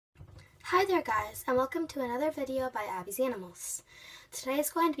Hi there guys, and welcome to another video by Abby's Animals. Today is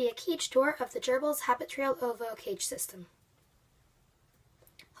going to be a cage tour of the gerbils Habitrail Ovo cage system.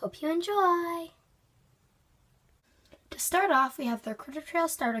 Hope you enjoy! To start off, we have the Critter Trail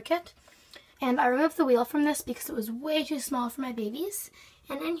starter kit, and I removed the wheel from this because it was way too small for my babies.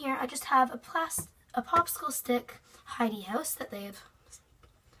 And in here I just have a popsicle stick hidey house that they've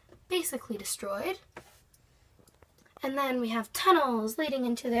basically destroyed. And then we have tunnels leading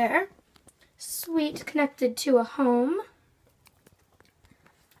into their suite connected to a home.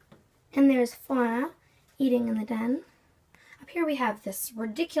 And there's Fauna eating in the den. Up here we have this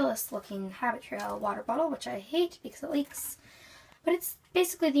ridiculous looking Habitrail water bottle, which I hate because it leaks. But it's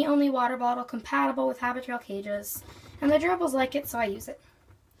basically the only water bottle compatible with Habitrail cages. And the gerbils like it, so I use it.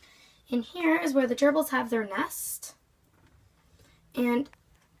 In here is where the gerbils have their nest. And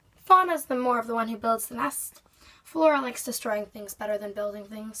Fauna's more of the one who builds the nest. Flora likes destroying things better than building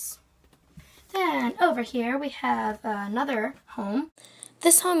things. Then over here we have another home.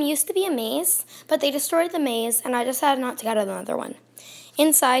 This home used to be a maze, but they destroyed the maze and I decided not to get another one.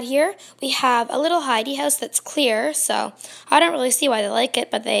 Inside here we have a little hidey house that's clear, so I don't really see why they like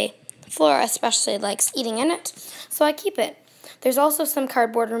it, but Flora especially likes eating in it, so I keep it. There's also some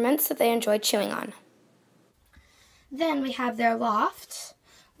cardboard remnants that they enjoy chewing on. Then we have their loft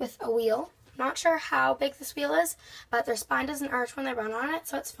with a wheel. Not sure how big this wheel is, but their spine doesn't arch when they run on it,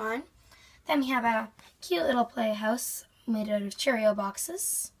 so it's fine. Then we have a cute little playhouse made out of Cheerio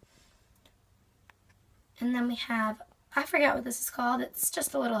boxes. And then we have, I forget what this is called, it's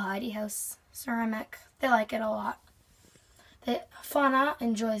just a little hidey house, ceramic. They like it a lot. Fauna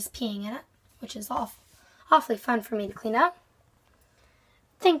enjoys peeing in it, which is awfully fun for me to clean up.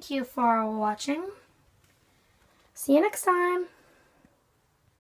 Thank you for watching. See you next time.